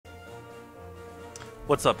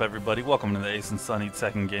What's up, everybody? Welcome to the Ace and Sunny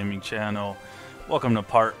Tekken Gaming channel. Welcome to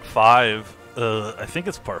part 5. I think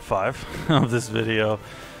it's part 5 of this video.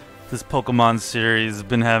 This Pokemon series. Has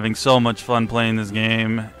been having so much fun playing this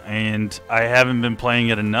game, and I haven't been playing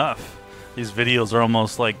it enough. These videos are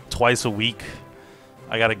almost like twice a week.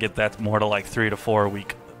 I gotta get that more to like 3 to 4 a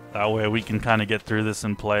week. That way we can kind of get through this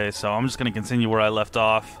and play. So I'm just gonna continue where I left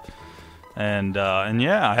off. And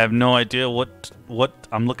yeah, I have no idea what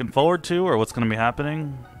I'm looking forward to or what's going to be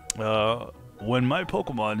happening. When my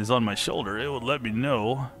Pokemon is on my shoulder, it will let me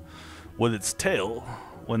know with its tail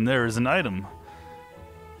when there is an item.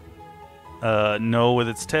 Know with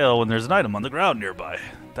its tail when there's an item on the ground nearby.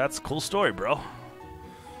 That's a cool story, bro.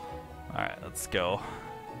 Alright, let's go.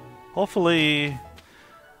 Hopefully...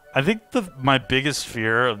 I think my biggest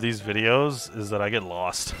fear of these videos is that I get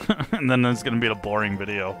lost. And then it's going to be a boring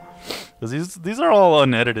video. Because these are all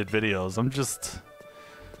unedited videos.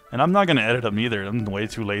 And I'm not going to edit them either. I'm way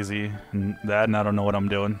too lazy. And I don't know what I'm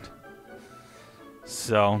doing.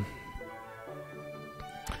 So.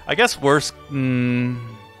 I guess worst...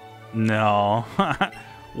 no.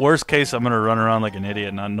 Worst case, I'm going to run around like an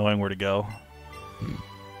idiot not knowing where to go.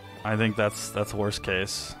 I think that's worst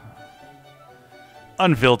case.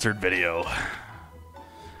 Unfiltered video.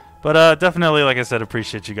 But definitely, like I said,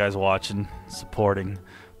 appreciate you guys watching, supporting.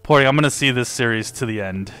 I'm gonna see this series to the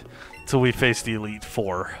end, till we face the Elite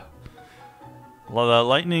Four. Well, the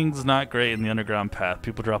lightning's not great in the underground path.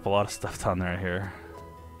 People drop a lot of stuff down there here.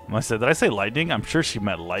 Did I say lightning? I'm sure she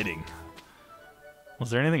meant lighting. Was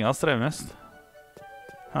there anything else that I missed?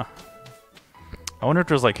 Huh. I wonder if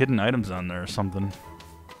there's like hidden items on there or something.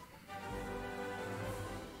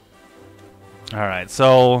 Alright,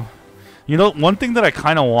 so, you know, one thing that I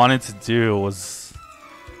kind of wanted to do was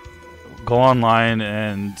go online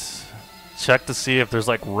and check to see if there's,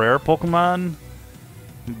 like, rare Pokemon,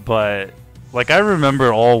 but, like, I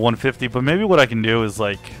remember all 150, but maybe what I can do is,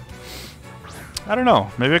 like, I don't know,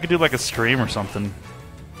 maybe I could do, like, a stream or something,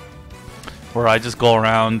 where I just go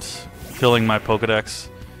around filling my Pokedex.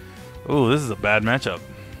 Ooh, this is a bad matchup,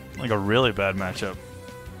 like a really bad matchup.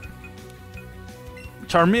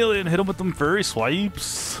 Charmeleon, hit him with them furry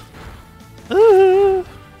swipes. Ooh,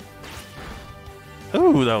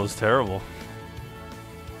 that was terrible.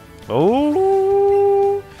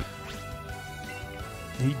 Oh,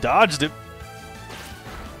 he dodged it.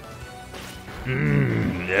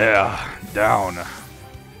 Yeah, down.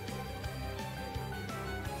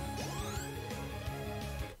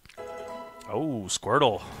 Oh,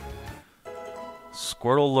 Squirtle.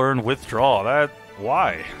 Squirtle learned withdraw.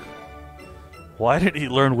 Why? Why did he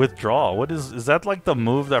learn withdraw? What is that like the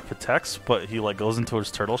move that protects, but he like goes into his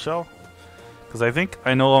turtle shell? Because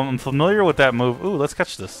I'm familiar with that move. Ooh, let's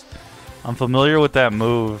catch this. I'm familiar with that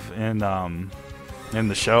move in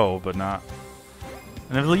the show, but not.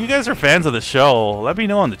 And if you guys are fans of the show, let me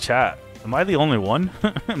know in the chat. Am I the only one?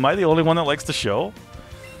 Am I the only one that likes the show?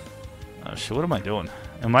 Oh shit, what am I doing?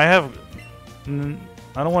 I don't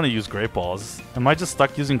want to use Great Balls. Am I just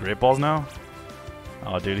stuck using Great Balls now?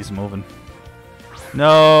 Oh dude, he's moving.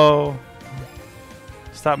 No!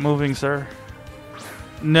 Stop moving, sir.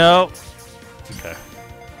 No! Okay.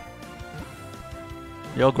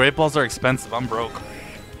 Yo, Great Balls are expensive. I'm broke.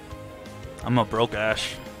 I'm a broke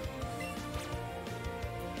Ash.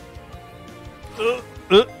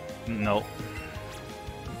 No.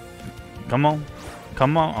 Come on.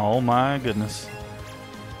 Come on. Oh my goodness.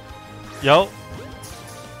 Yo!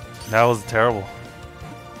 That was terrible.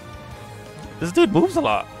 This dude moves a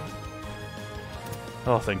lot.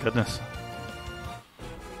 Oh, thank goodness.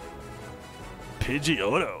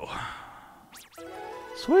 Pidgeotto.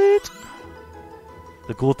 Sweet.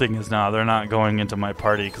 The cool thing is now they're not going into my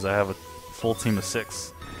party because I have a full team of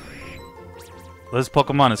 6. This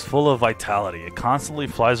Pokemon is full of vitality. It constantly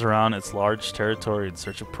flies around its large territory in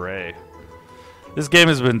search of prey. This game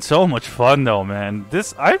has been so much fun though, man.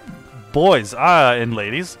 Boys and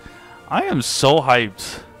ladies, I am so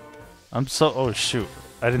hyped. Oh shoot.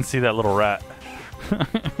 I didn't see that little rat.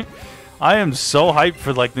 I am so hyped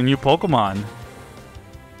for like the new Pokemon.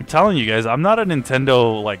 I'm telling you guys, I'm not a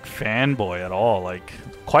Nintendo like fanboy at all. Like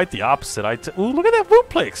quite the opposite. Ooh, look at that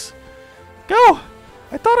Vooplex. Go!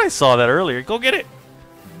 I thought I saw that earlier. Go get it.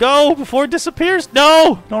 Go before it disappears.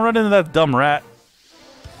 No! Don't run into that dumb rat.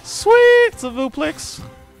 Sweet! It's a Vooplex.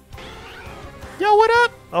 Yo, what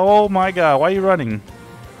up? Oh my god, why are you running?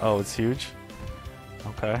 Oh, it's huge.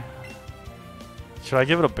 Okay. Should I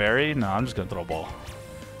give it a berry? No, I'm just gonna throw a ball.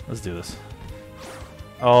 Let's do this.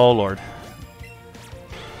 Oh, Lord.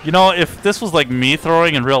 You know, if this was like me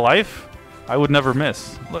throwing in real life, I would never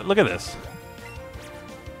miss. Look at this.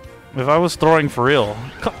 If I was throwing for real...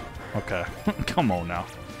 Okay. Come on now.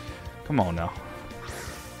 Come on now.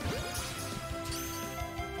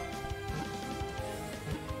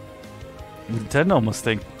 Nintendo must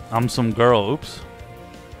think I'm some girl. Oops.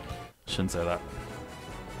 Shouldn't say that.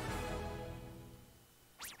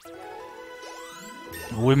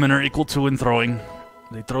 Women are equal to in throwing.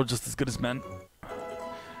 They throw just as good as men.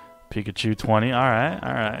 Pikachu 20. Alright,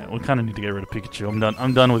 alright. We kind of need to get rid of Pikachu. I'm done.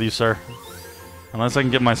 I'm done with you, sir. Unless I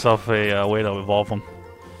can get myself a way to evolve him.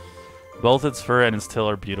 Both its fur and its tail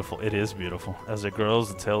are beautiful. It is beautiful. As it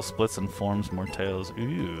grows, the tail splits and forms more tails.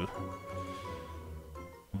 Ooh.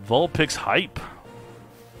 Vulpix hype.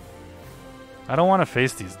 I don't want to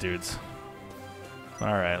face these dudes.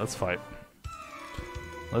 Alright, let's fight.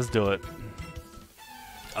 Let's do it.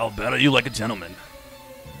 I'll battle you like a gentleman.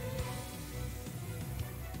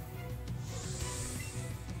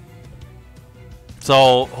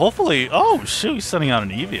 So, hopefully... Oh, shoot, he's sending out an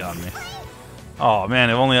Eevee on me. Oh, man,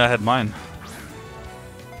 if only I had mine.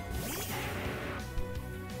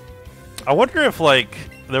 I wonder if, like,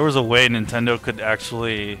 there was a way Nintendo could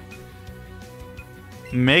actually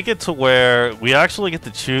make it to where we actually get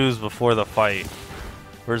to choose before the fight.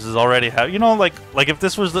 Versus already have... You know, like if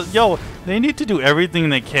this was the... Yo, they need to do everything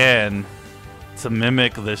they can to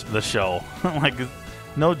mimic the show. Like,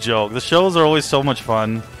 no joke. The shows are always so much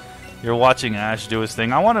fun. You're watching Ash do his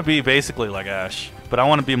thing. I want to be basically like Ash, but I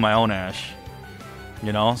want to be my own Ash.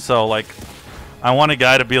 You know? So, like, I want a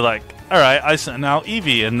guy to be like, alright, I sent out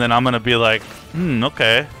Eevee, and then I'm going to be like,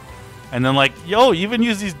 okay. And then, like, yo, even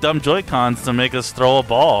use these dumb Joy-Cons to make us throw a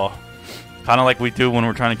ball. Kind of like we do when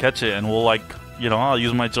we're trying to catch it, and we'll, like, you know, I'll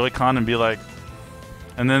use my Joy-Con and be like,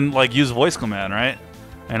 and then, like, use voice command, right?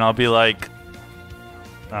 And I'll be like,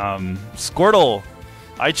 Squirtle,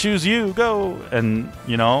 I choose you, go, and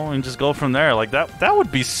you know, and just go from there. Like that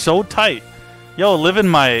would be so tight. Yo, live in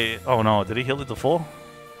my... Oh no, did he heal it to full?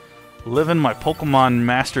 Live in my Pokemon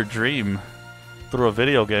Master Dream through a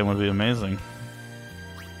video game would be amazing.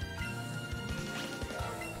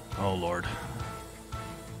 Oh lord.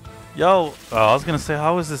 Yo, I was gonna say,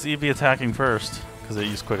 how is this Eevee attacking first? Because it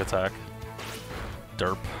used quick attack.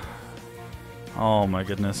 Derp. Oh my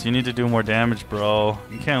goodness, you need to do more damage, bro.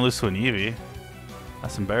 You can't lose to an Eevee.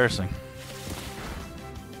 That's embarrassing.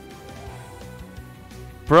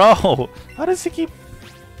 Bro, how does he keep...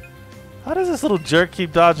 How does this little jerk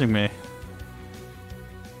keep dodging me?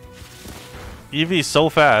 Eevee's so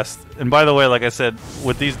fast. And by the way, like I said,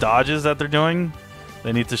 with these dodges that they're doing,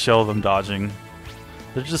 they need to show them dodging.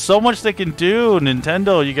 There's just so much they can do.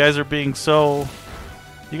 Nintendo, you guys are being so...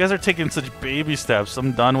 You guys are taking such baby steps.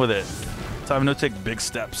 I'm done with it. Time to take big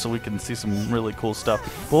steps so we can see some really cool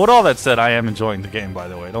stuff. But with all that said, I am enjoying the game, by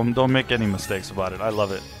the way. Don't make any mistakes about it. I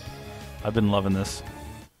love it. I've been loving this.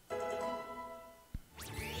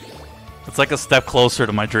 It's like a step closer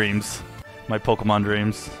to my dreams. My Pokemon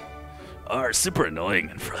dreams are super annoying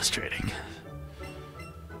and frustrating.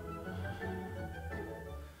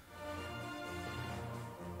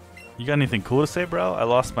 You got anything cool to say, bro? I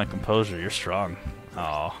lost my composure. You're strong.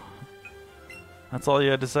 Oh. That's all you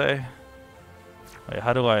had to say? Wait,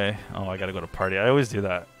 how do I... Oh, I gotta go to party. I always do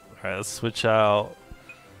that. Alright, let's switch out.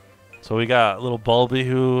 So we got little Bulby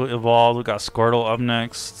who evolved. We got Squirtle up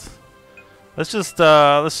next. Let's just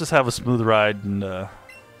have a smooth ride and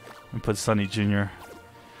put Sunny Jr.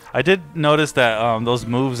 I did notice that those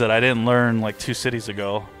moves that I didn't learn like 2 cities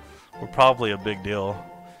ago were probably a big deal.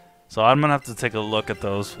 So I'm gonna have to take a look at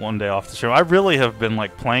those one day off the stream. I really have been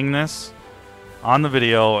like playing this on the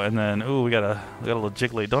video, and then ooh, we got a little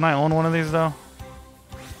Jiggly. Don't I own one of these though?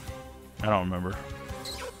 I don't remember.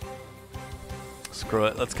 Screw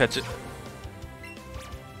it, let's catch it.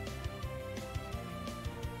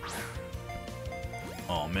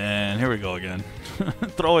 Oh man, here we go again.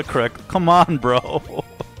 Throw it correct. Come on, bro.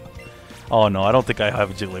 Oh no, I don't think I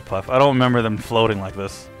have a Jigglypuff. I don't remember them floating like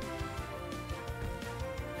this.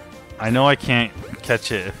 I know I can't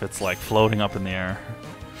catch it if it's like floating up in the air.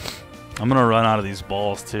 I'm gonna run out of these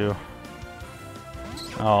balls too.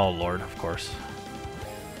 Oh lord, of course.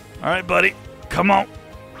 Alright buddy, come on.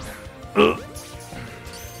 Ugh.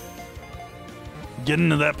 Get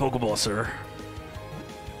into that Pokeball, sir.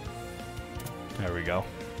 There we go.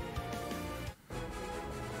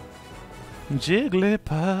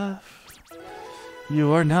 Jigglypuff,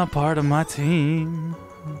 you are now part of my team.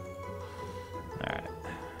 Alright.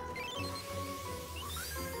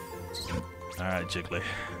 Alright, Jiggly.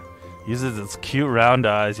 Uses its cute round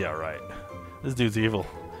eyes. Yeah, right. This dude's evil.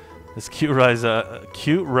 His cute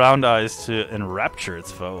round eyes to enrapture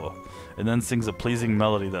its foe, and then sings a pleasing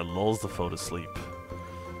melody that lulls the foe to sleep.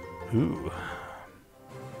 Ooh.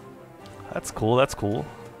 That's cool, that's cool.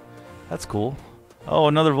 That's cool. Oh,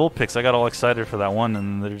 another Vulpix. I got all excited for that one,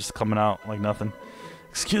 and they're just coming out like nothing.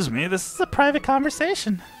 Excuse me, this is a private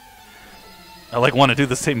conversation. I like want to do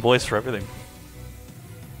the same voice for everything.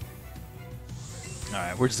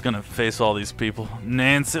 Alright, we're just gonna face all these people.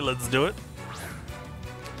 Nancy, let's do it.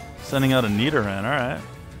 Sending out a Nidoran, alright.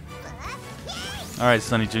 Alright,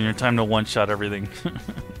 Sunny Jr., time to one-shot everything.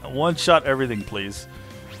 One-shot everything, please.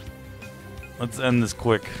 Let's end this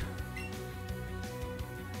quick.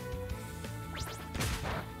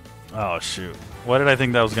 Oh, shoot. Why did I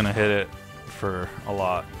think that was gonna hit it for a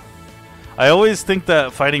lot? I always think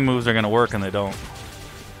that fighting moves are gonna work, and they don't.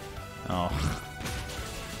 Oh.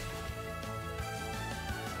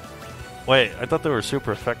 Wait, I thought they were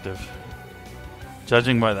super effective.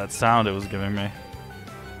 Judging by that sound it was giving me.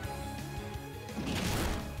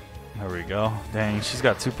 There we go. Dang, she's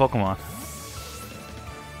got 2 Pokemon.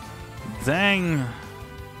 Dang! A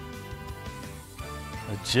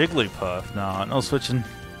Jigglypuff. No switching.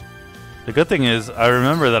 The good thing is, I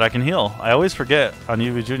remember that I can heal. I always forget on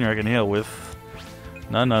UV Junior I can heal with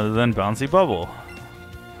none other than Bouncy Bubble.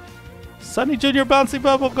 Sunny Junior Bouncy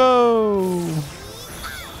Bubble, go!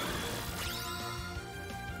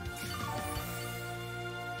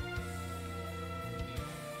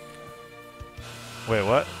 Wait,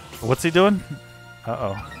 what? What's he doing?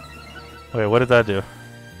 Uh-oh. Wait, what did that do?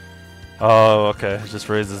 Oh, okay. It just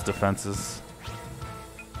raises defenses.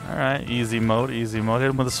 Alright, easy mode, easy mode.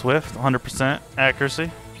 Hit him with a Swift, 100%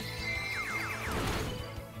 accuracy.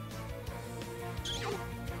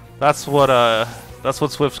 That's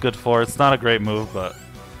what Swift's good for. It's not a great move, but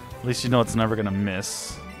at least you know it's never gonna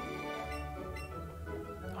miss.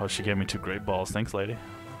 Oh, she gave me 2 great balls. Thanks, lady.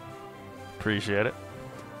 Appreciate it.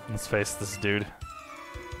 Let's face this dude.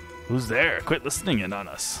 Who's there? Quit listening in on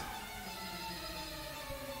us.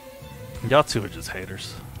 Y'all two are just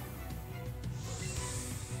haters.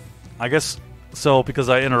 I guess so because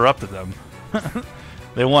I interrupted them.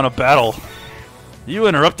 They want a battle. You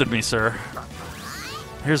interrupted me, sir.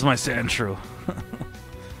 Here's my Sandshrew.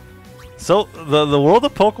 So the world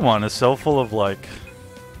of Pokemon is so full of like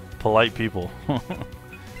polite people.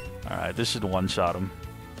 Alright, this should one-shot him.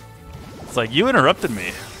 It's like, you interrupted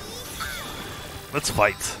me. Let's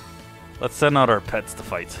fight. Let's send out our pets to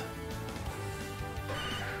fight.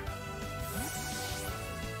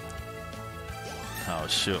 Oh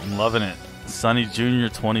shoot, I'm loving it. Sunny Jr.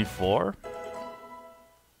 24.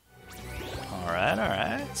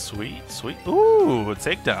 Alright. Sweet. Ooh, a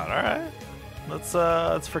takedown, alright.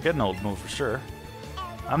 Let's forget an old move for sure.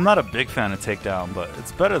 I'm not a big fan of takedown, but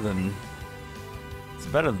it's better than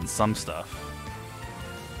some stuff.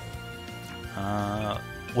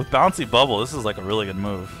 With Bouncy Bubble, this is like a really good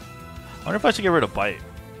move. I wonder if I should get rid of Bite.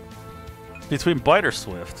 Between Bite or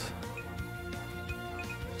Swift.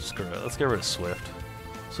 Screw it, let's get rid of Swift.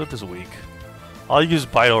 Swift is weak. I'll use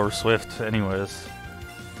Bite over Swift anyways.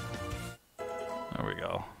 There we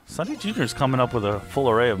go. Sunny Jr. is coming up with a full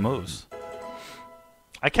array of moves.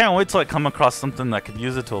 I can't wait till I come across something that could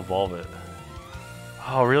use it to evolve it.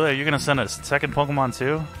 Oh really? Are you gonna send a second Pokemon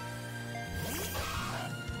too?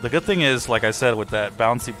 The good thing is, like I said, with that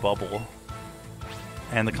Bouncy Bubble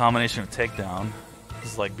and the combination of Takedown,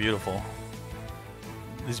 is like beautiful.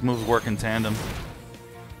 These moves work in tandem.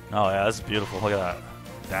 Oh yeah, that's beautiful. Look at that.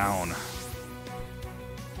 Down.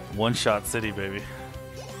 One-shot city, baby.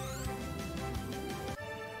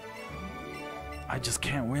 I just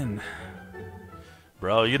can't win.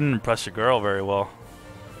 Bro, you didn't impress your girl very well.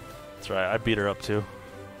 That's right, I beat her up too.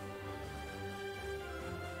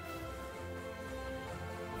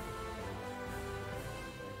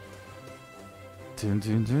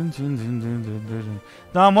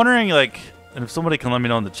 Now I'm wondering, like, and if somebody can let me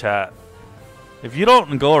know in the chat, if you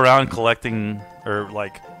don't go around collecting or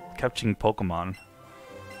like catching Pokemon,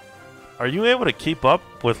 are you able to keep up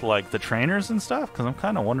with like the trainers and stuff? Because I'm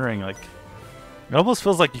kind of wondering, like, it almost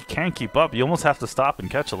feels like you can't keep up. You almost have to stop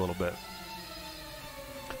and catch a little bit.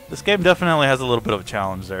 This game definitely has a little bit of a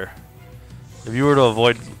challenge there. If you were to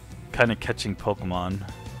avoid kind of catching Pokemon.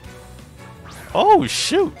 Oh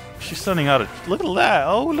shoot! She's sending out a look at that.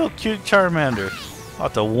 Oh, little cute Charmander.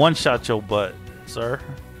 About to one-shot your butt, sir.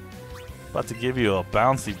 About to give you a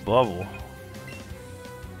Bouncy Bubble.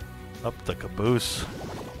 Up the caboose.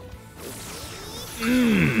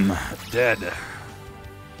 Dead.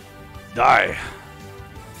 Die.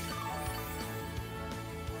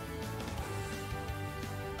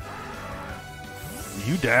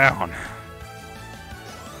 You down.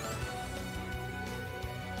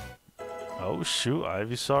 Oh shoot,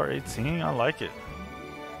 Ivysaur 18, I like it.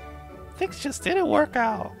 Things just didn't work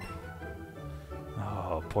out.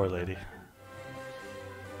 Oh, poor lady.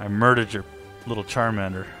 I murdered your little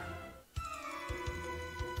Charmander.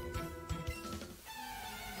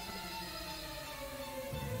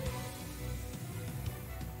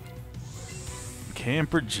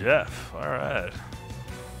 Camper Jeff. Alright.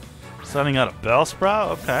 Sending out a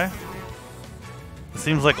Bellsprout? Okay. It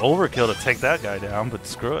seems like overkill to take that guy down, but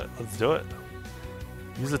screw it. Let's do it.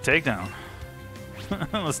 Use a takedown.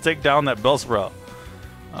 Let's take down that Bellsprout.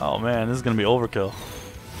 Oh man, this is gonna be overkill.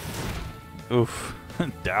 Oof.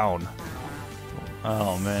 Down.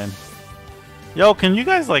 Oh man. Yo, can you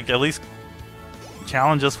guys like at least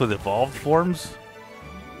challenge us with evolved forms?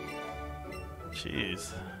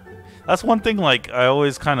 Jeez. That's one thing like I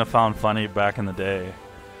always kind of found funny back in the day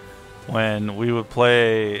when we would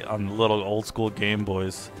play on the little old school Game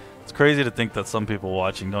Boys. It's crazy to think that some people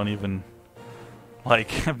watching don't even like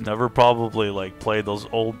have never probably like played those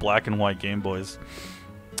old black and white Game Boys.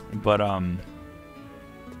 But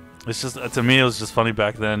it's just to me it was just funny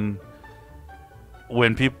back then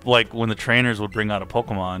when people like when the trainers would bring out a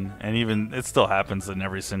Pokemon, and even it still happens in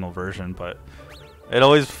every single version, but it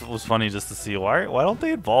always was funny just to see why don't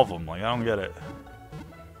they evolve them? Like, I don't get it.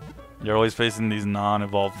 You're always facing these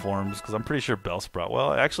non-evolved forms, because I'm pretty sure Bellsprout.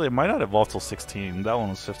 Well, actually, it might not evolve till 16. That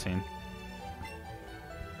one was 15.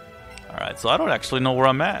 All right, so I don't actually know where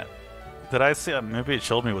I'm at. Did I see? Maybe it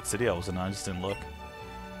showed me what city I was in. I just didn't look.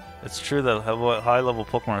 It's true that high-level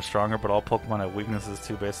Pokemon are stronger, but all Pokemon have weaknesses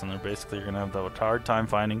too. Based on their basically, you're gonna have a hard time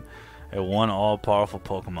finding a one all-powerful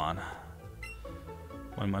Pokemon.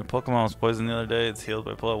 When my Pokemon was poisoned the other day, it's healed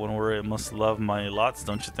by blood. Wouldn't worry, it must love my lots,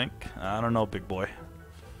 don't you think? I don't know, big boy.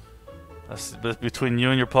 That's between you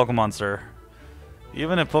and your Pokemon, sir.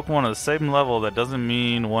 Even if Pokemon are the same level, that doesn't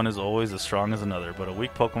mean one is always as strong as another. But a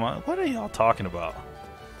weak Pokemon... What are y'all talking about?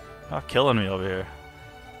 Y'all killing me over here.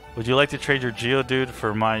 Would you like to trade your Geodude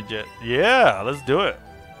for my Jet? Yeah, let's do it.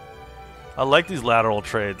 I like these lateral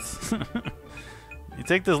trades. You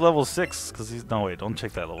take this level 6, because he's... No, wait, don't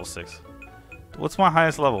take that level 6. What's my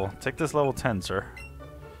highest level? Take this level 10, sir.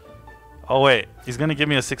 Oh, wait. He's going to give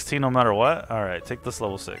me a 16 no matter what? Alright, take this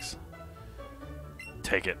level 6.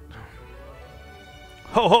 Take it.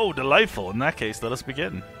 Ho ho, delightful. In that case, let us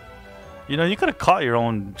begin. You know, you could have caught your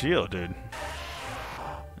own Geodude.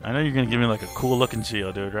 I know you're going to give me like a cool looking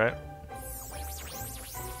Geodude, right?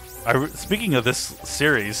 Speaking of this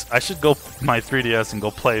series, I should go my 3DS and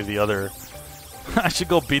go play the other... I should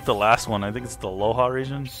go beat the last one. I think it's the Aloha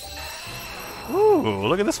region. Ooh,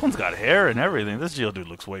 look at this one's got hair and everything. This Geodude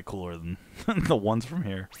looks way cooler than the ones from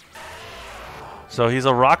here. So he's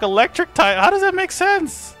a rock electric type. How does that make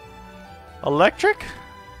sense? Electric?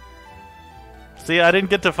 See, I didn't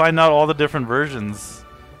get to find out all the different versions.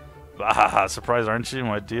 Ah, surprised, aren't you?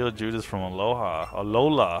 My Geodude is from Aloha.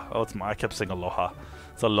 Alola. Oh, I kept saying Aloha.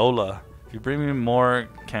 It's Alola. If you bring me more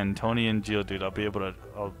Cantonian Geodude,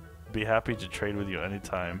 I'll be happy to trade with you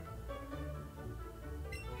anytime.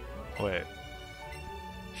 Wait.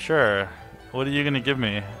 Sure. What are you gonna give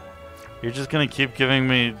me? You're just gonna keep giving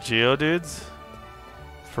me Geodudes?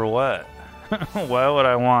 For what? Why would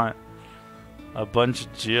I want a bunch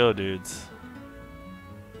of Geodudes?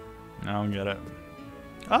 I don't get it.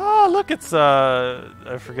 Oh, look, it's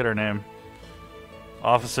I forget her name.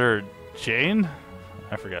 Officer Jane?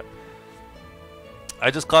 I forget. I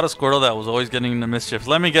just caught a Squirtle that was always getting into mischief.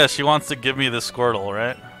 Let me guess, she wants to give me this Squirtle,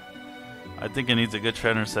 right? I think it needs a good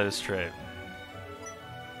trainer to set it straight.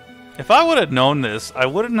 If I would have known this, I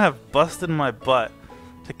wouldn't have busted my butt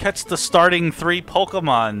to catch the starting 3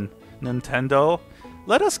 Pokemon, Nintendo.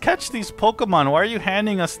 Let us catch these Pokemon. Why are you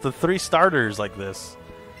handing us the 3 starters like this?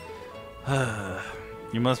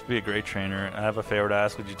 You must be a great trainer. I have a favor to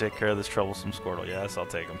ask. Would you take care of this troublesome Squirtle? Yes, I'll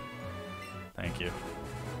take him. Thank you.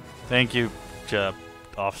 Thank you,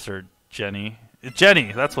 Officer Jenny.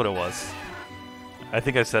 Jenny, that's what it was. I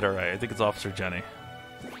think I said it right. I think it's Officer Jenny.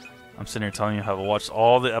 I'm sitting here telling you how to watch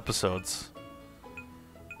all the episodes.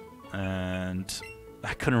 And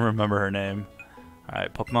I couldn't remember her name.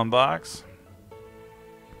 Alright, Pokemon box.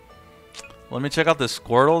 Let me check out this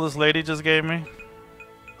Squirtle this lady just gave me.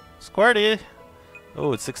 Squirty!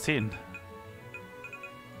 Oh, it's 16.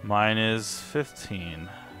 Mine is 15.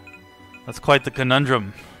 That's quite the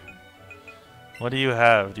conundrum. What do you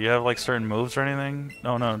have? Do you have like certain moves or anything?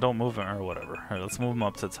 No, don't move him or whatever. Alright, let's move him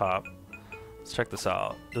up to the top. Let's check this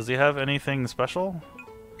out. Does he have anything special?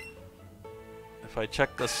 If I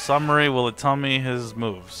check the summary, will it tell me his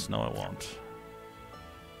moves? No, it won't.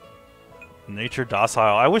 Nature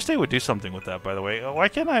docile. I wish they would do something with that, by the way. Why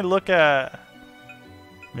can't I look at...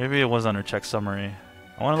 Maybe it was under check summary.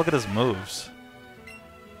 I want to look at his moves.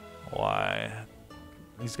 Why?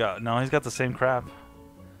 He's got the same crap.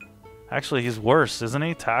 Actually, he's worse, isn't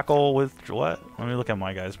he? Tackle with what? Let me look at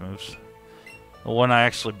my guy's moves. The one I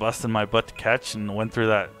actually busted my butt to catch and went through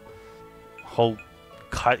that whole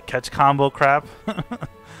catch combo crap.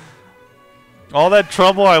 All that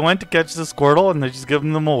trouble I went to catch the Squirtle and they just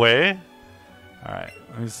giving them away? Alright,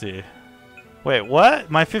 let me see. Wait, what?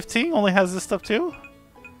 My 15 only has this stuff too?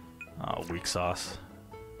 Oh, weak sauce.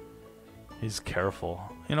 He's careful.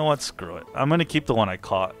 You know what? Screw it. I'm gonna keep the one I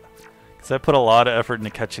caught. Because I put a lot of effort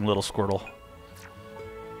into catching little Squirtle.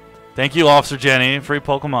 Thank you, Officer Jenny. Free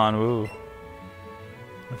Pokemon. Woo.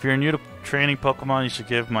 If you're new to training Pokemon, you should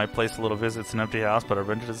give my place a little visit. It's an empty house, but I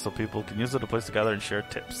rented it so people can use it as a place to gather and share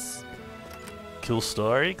tips. Cool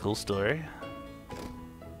story. Cool story.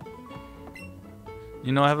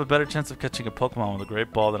 You know, I have a better chance of catching a Pokemon with a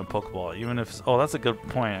Great Ball than a Pokeball. Even if... Oh, that's a good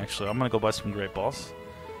point, actually. I'm going to go buy some Great Balls.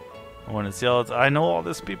 When it's yelled, I know all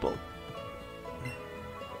this, people.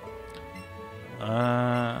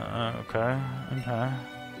 Okay. Okay.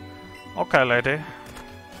 Okay, lady.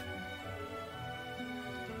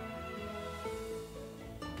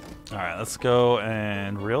 Alright, let's go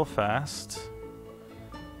and real fast.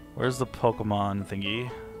 Where's the Pokemon thingy?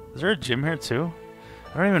 Is there a gym here, too?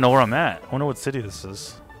 I don't even know where I'm at. I wonder what city this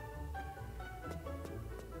is.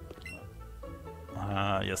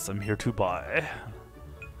 Yes, I'm here to buy.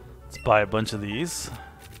 Let's buy a bunch of these.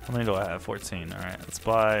 How many do I have? 14. Alright, let's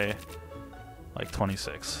buy like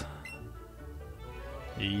 26.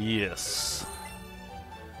 Yes.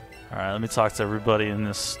 Alright, let me talk to everybody in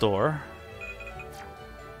this store.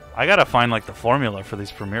 I gotta find like the formula for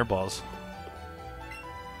these Premier Balls.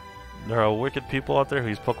 There are wicked people out there who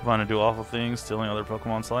use Pokemon to do awful things, stealing other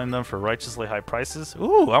Pokemon, selling them for righteously high prices.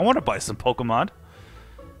 Ooh, I want to buy some Pokemon.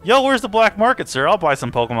 Yo, where's the black market, sir? I'll buy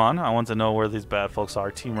some Pokemon. I want to know where these bad folks are.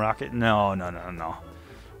 Team Rocket? No, no, no, no.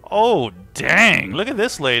 Oh, dang. Look at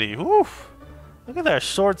this lady. Oof. Look at that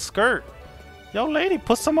short skirt. Yo, lady,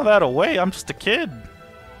 put some of that away. I'm just a kid.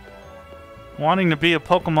 Wanting to be a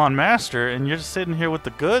Pokemon master, and you're just sitting here with the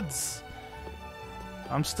goods.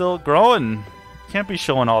 I'm still growing. Can't be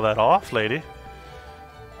showing all that off, lady.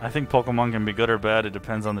 I think Pokemon can be good or bad. It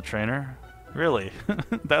depends on the trainer. Really?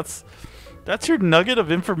 That's your nugget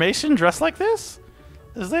of information dressed like this?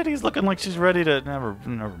 This lady's looking like she's ready to...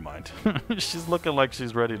 Never mind. She's looking like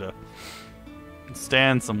she's ready to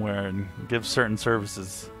stand somewhere and give certain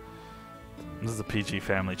services. This is a PG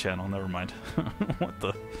family channel. Never mind. What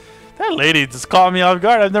the... That lady just caught me off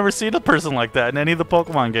guard. I've never seen a person like that in any of the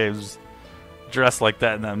Pokemon games. Dressed like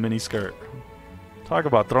that in that mini skirt. Talk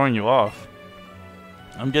about throwing you off.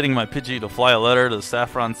 I'm getting my Pidgey to fly a letter to the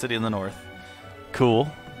Saffron City in the north. Cool.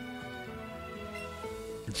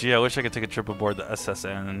 Gee, I wish I could take a trip aboard the S.S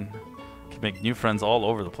Anne and could make new friends all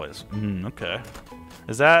over the place. Okay.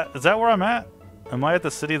 Is that where I'm at? Am I at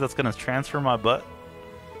the city that's gonna transfer my butt?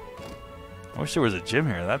 I wish there was a gym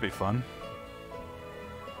here. That'd be fun.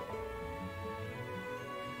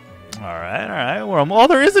 Alright, alright. Oh,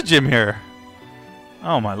 there is a gym here.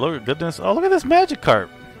 Oh my lord, goodness. Oh, look at this Magikarp.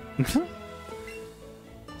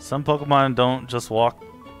 Some Pokemon don't just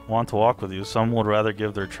want to walk with you. Some would rather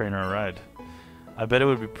give their trainer a ride. I bet it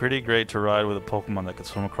would be pretty great to ride with a Pokemon that could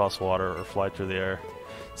swim across water or fly through the air.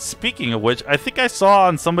 Speaking of which, I think I saw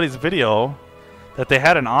on somebody's video that they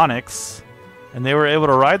had an Onix and they were able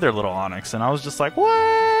to ride their little Onix, and I was just like,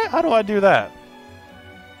 what? How do I do that?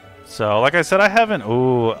 So, like I said, I haven't...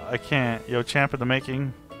 Ooh, I can't. Yo, champ in the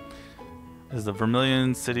making is the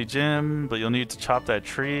Vermilion City Gym, but you'll need to chop that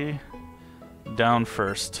tree down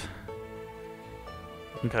first.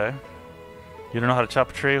 Okay. You don't know how to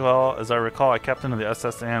chop a tree? Well, as I recall, a captain of the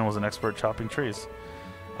S.S Anne was an expert chopping trees.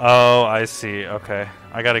 Oh, I see. Okay.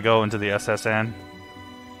 I gotta go into the S.S Anne.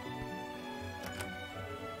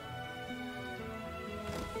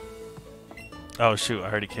 Oh, shoot. I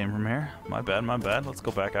already came from here. My bad, my bad. Let's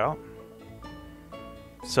go back out.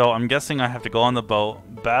 So, I'm guessing I have to go on the boat,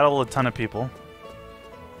 battle a ton of people.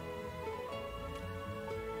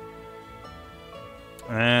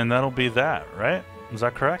 And that'll be that, right? Is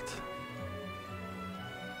that correct?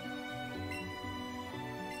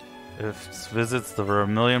 It visits the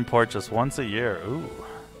Vermilion Port just once a year. Ooh.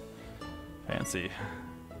 Fancy.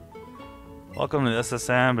 Welcome to the S.S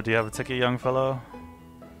Anne, but do you have a ticket, young fellow?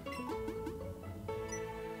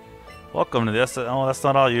 Welcome to the S.S. Oh, that's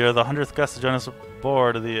not all. You're the 100th guest to join us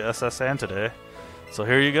aboard of the S.S Anne today. So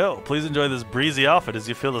here you go. Please enjoy this breezy outfit as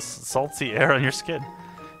you feel the salty air on your skin.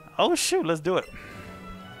 Oh, shoot. Let's do it.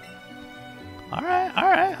 Alright,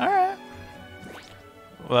 alright, alright.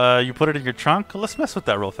 You put it in your trunk? Let's mess with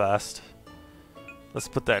that real fast. Let's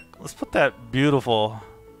put that beautiful...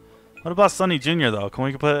 What about Sunny Jr. though? Can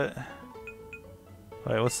we put it...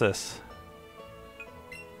 Wait, what's this?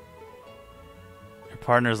 Your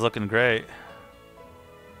partner's looking great.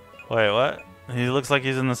 Wait, what? He looks like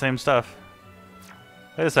he's in the same stuff.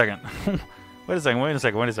 Wait a second. Wait a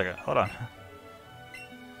second. Hold on.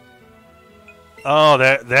 Oh,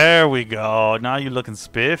 there we go. Now you're looking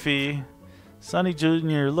spiffy. Sonny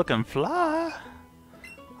Jr. looking fly.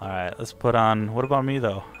 Alright, let's put on... What about me,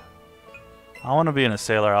 though? I want to be in a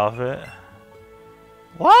sailor outfit.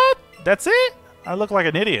 What? That's it? I look like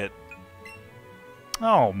an idiot.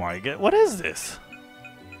 Oh my god. What is this?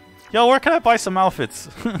 Yo, where can I buy some outfits?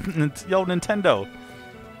 Yo, Nintendo.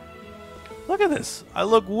 Look at this. I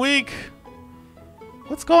look weak.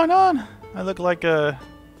 What's going on? I look like a...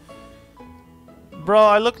 Bro,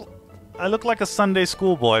 I look like a Sunday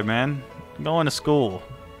school boy, man. Going to school.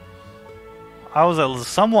 I was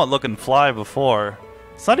somewhat looking fly before.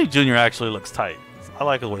 Sonny Jr. actually looks tight. I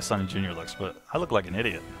like the way Sonny Jr. looks, but I look like an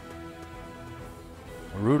idiot.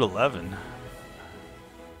 Route 11.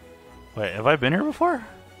 Wait, have I been here before?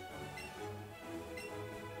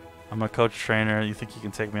 I'm a coach trainer. You think you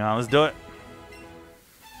can take me on? Let's do it.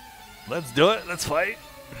 Let's do it. Let's fight.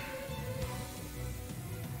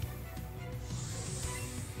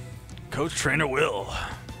 Coach trainer Will.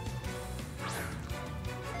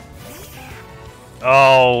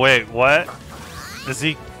 Oh, wait, what? Is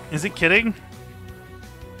he kidding?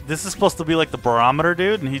 This is supposed to be like the barometer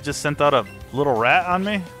dude, and he just sent out a little rat on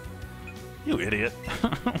me? You idiot.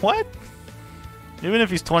 What? Even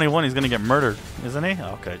if he's 21, he's gonna get murdered, isn't he?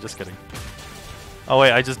 Okay, just kidding. Oh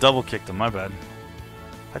wait, I just double kicked him, my bad.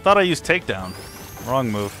 I thought I used takedown.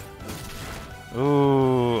 Wrong move.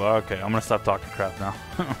 Ooh, okay, I'm gonna stop talking crap now.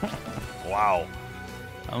 Wow.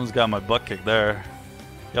 I almost got my butt kicked there.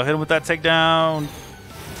 Yo, hit him with that takedown.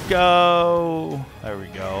 Go. There we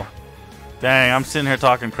go. Dang, I'm sitting here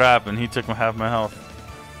talking crap and he took half my health.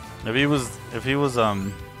 If he was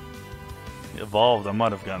evolved, I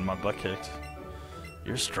might have gotten my butt kicked.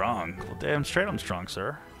 You're strong. Well, damn straight I'm strong,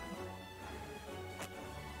 sir.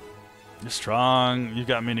 You're strong. You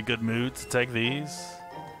got me in a good mood to take these.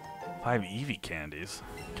 5 Eevee candies.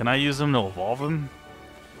 Can I use them to evolve him?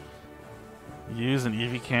 Use an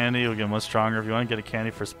Eevee candy, you'll get much stronger. If you want to get a candy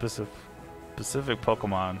for specific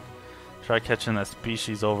Pokemon, try catching that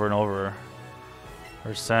species over and over.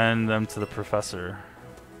 Or send them to the professor.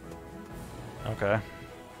 Okay.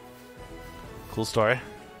 Cool story.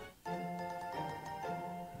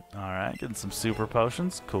 Alright, getting some super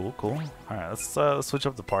potions. Cool, cool. Alright, let's switch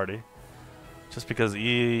up the party. Just because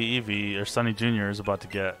Eevee, or Sunny Jr. is about to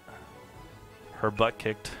get her butt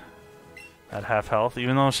kicked at half health,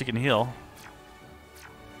 even though she can heal.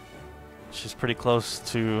 She's pretty close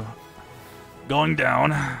to going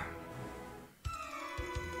down.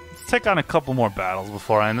 Let's take on a couple more battles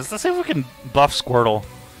before I end this. Let's see if we can buff Squirtle.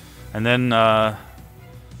 And then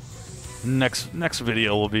next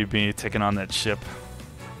video will be me taking on that ship.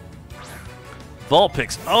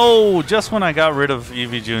 Vulpix. Oh, just when I got rid of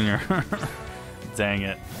Eevee Jr. Dang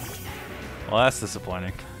it. Well, that's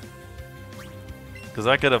disappointing. Because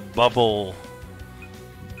I could have bubble...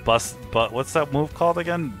 what's that move called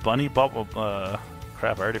again? Bunny bubble.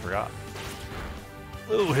 Crap, I already forgot.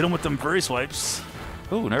 Ooh, hit him with them furry swipes.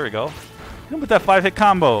 Ooh, there we go. Hit him with that 5-hit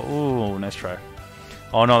combo. Ooh, nice try.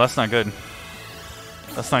 Oh no, that's not good.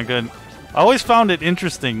 That's not good. I always found it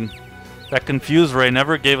interesting that Confuse Ray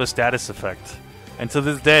never gave a status effect. And to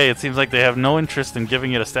this day, it seems like they have no interest in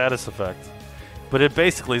giving it a status effect. But it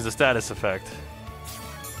basically is a status effect.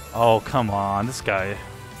 Oh, come on, this guy.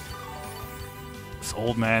 This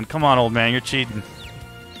old man. Come on, old man, you're cheating.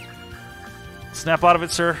 Snap out of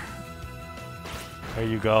it, sir. There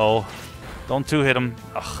you go. Don't two-hit him.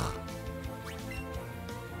 Ugh.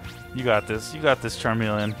 You got this. You got this,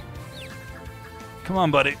 Charmeleon. Come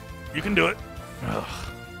on, buddy. You can do it. Ugh.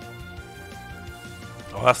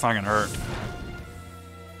 Oh, that's not gonna hurt.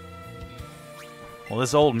 Well,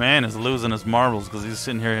 this old man is losing his marbles because he's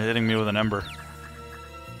sitting here hitting me with an ember.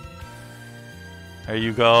 There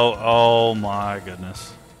you go. Oh my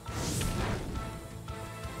goodness.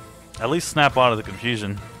 At least snap out of the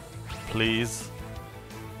confusion. Please.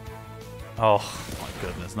 Oh my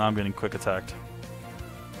goodness. Now I'm getting quick attacked.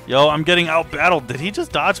 Yo, I'm getting out-battled. Did he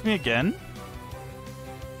just dodge me again?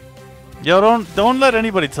 Yo, don't let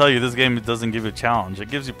anybody tell you this game doesn't give you a challenge. It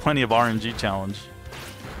gives you plenty of RNG challenge.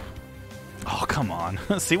 Oh, come on.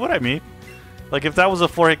 See what I mean? Like, if that was a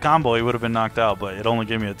 4-hit combo, he would have been knocked out, but it only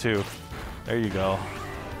gave me a 2. There you go.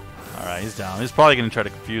 Alright, he's down. He's probably going to try to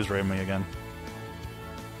confuse Ray me again.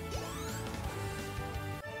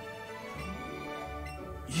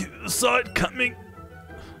 You saw it coming.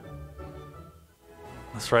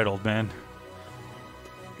 That's right, old man.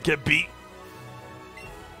 Get beat.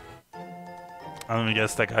 I'm gonna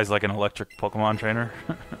guess that guy's like an electric Pokemon trainer.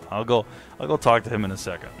 I'll go talk to him in a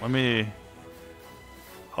second. Let me...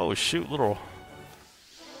 Oh shoot, little...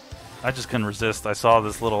 I just couldn't resist. I saw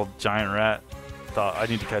this little giant rat. Thought I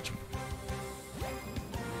need to catch him.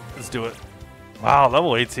 do it. Wow,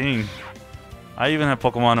 level 18. I even have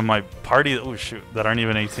Pokemon in my party, oh shoot, that aren't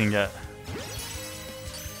even 18 yet.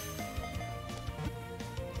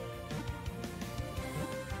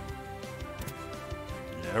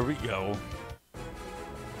 There we go.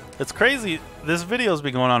 It's crazy. This video's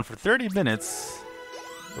been going on for 30 minutes.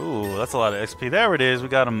 Ooh, that's a lot of XP. There it is. We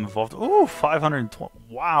got him evolved. Ooh, 520.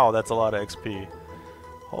 Wow, that's a lot of XP.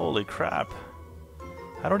 Holy crap.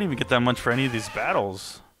 I don't even get that much for any of these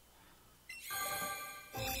battles.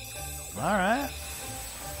 Alright.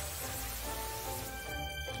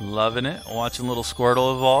 Loving it. Watching little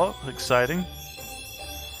Squirtle evolve. Exciting.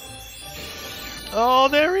 Oh,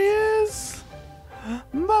 there he is.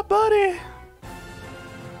 My buddy.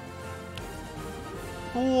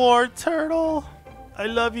 War Turtle. I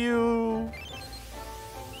love you.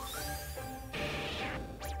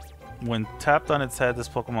 When tapped on its head, this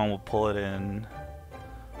Pokemon will pull it in,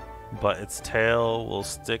 but its tail will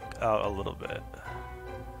stick out a little bit.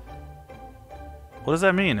 What does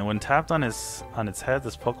that mean? And when tapped on its head,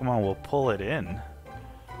 this Pokemon will pull it in.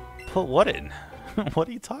 Pull what in? What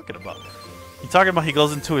are you talking about? You talking about he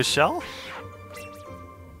goes into his shell?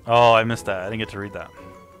 Oh, I missed that. I didn't get to read that.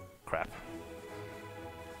 Crap.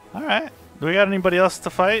 Alright. Do we got anybody else to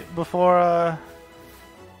fight before, Let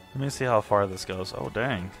me see how far this goes. Oh,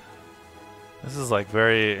 dang. This is, like,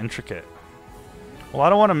 very intricate. Well, I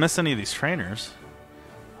don't want to miss any of these trainers.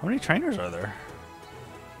 How many trainers are there?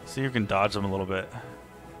 See if you can dodge them a little bit.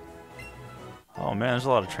 Oh, man, there's a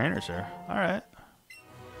lot of trainers here. Alright.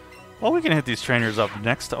 Well, we can hit these trainers up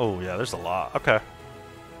next to... Oh, yeah, there's a lot. Okay.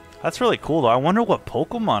 That's really cool, though. I wonder what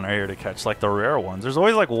Pokemon are here to catch, like the rare ones. There's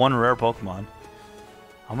always, like, one rare Pokemon.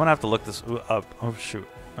 I'm gonna have to look this up. Oh shoot.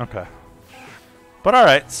 Okay. But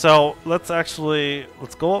alright, so let's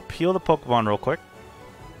go up, heal the Pokemon real quick.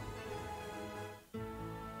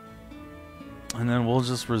 And then we'll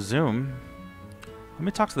just resume. Let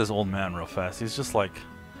me talk to this old man real fast. He's just like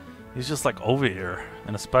over here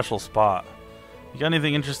in a special spot. You got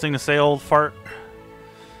anything interesting to say, old fart?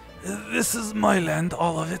 This is my land,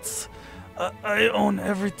 all of it. I own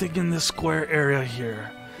everything in this square area here.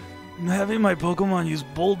 I'm having my Pokemon use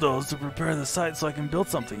bulldoze to prepare the site so I can build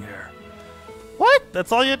something here. What?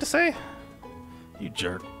 That's all you had to say? You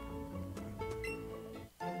jerk.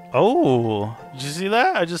 Oh, did you see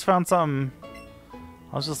that? I just found something.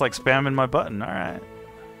 I was just like spamming my button. Alright.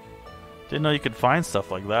 Didn't know you could find stuff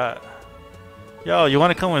like that. Yo, you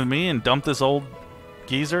want to come with me and dump this old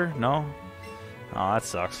geezer? No? Oh, that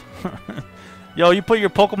sucks. Yo, you put your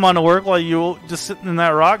Pokemon to work while you just sitting in that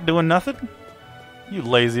rock doing nothing? You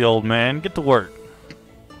lazy old man, get to work.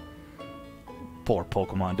 Poor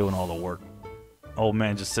Pokemon doing all the work. Old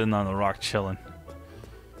man just sitting on the rock chilling.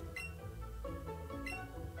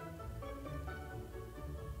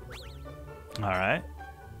 Alright.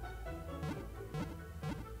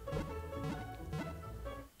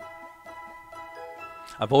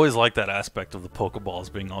 I've always liked that aspect of the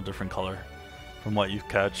Pokeballs being all different color from what you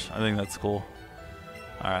catch. I think that's cool.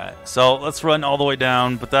 Alright, so let's run all the way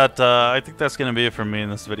down, but that I think that's going to be it for me in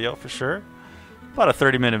this video for sure. About a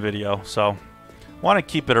 30-minute video, so want to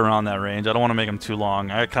keep it around that range. I don't want to make them too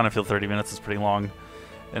long. I kind of feel 30 minutes is pretty long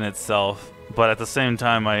in itself, but at the same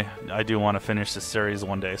time I do want to finish this series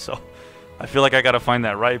one day, so I feel like I got to find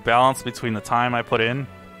that right balance between the time I put in.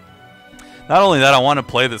 Not only that, I want to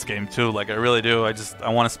play this game too, like I really do. I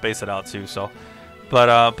want to space it out too, so...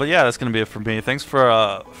 But yeah, that's gonna be it for me. Thanks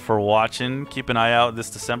for watching. Keep an eye out this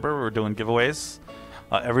December. We're doing giveaways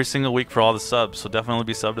every single week for all the subs. So definitely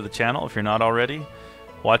be subbed to the channel if you're not already.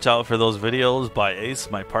 Watch out for those videos by Ace,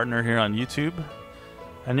 my partner here on YouTube.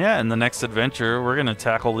 And yeah, in the next adventure, we're gonna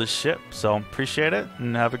tackle this ship. So appreciate it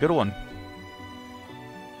and have a good one.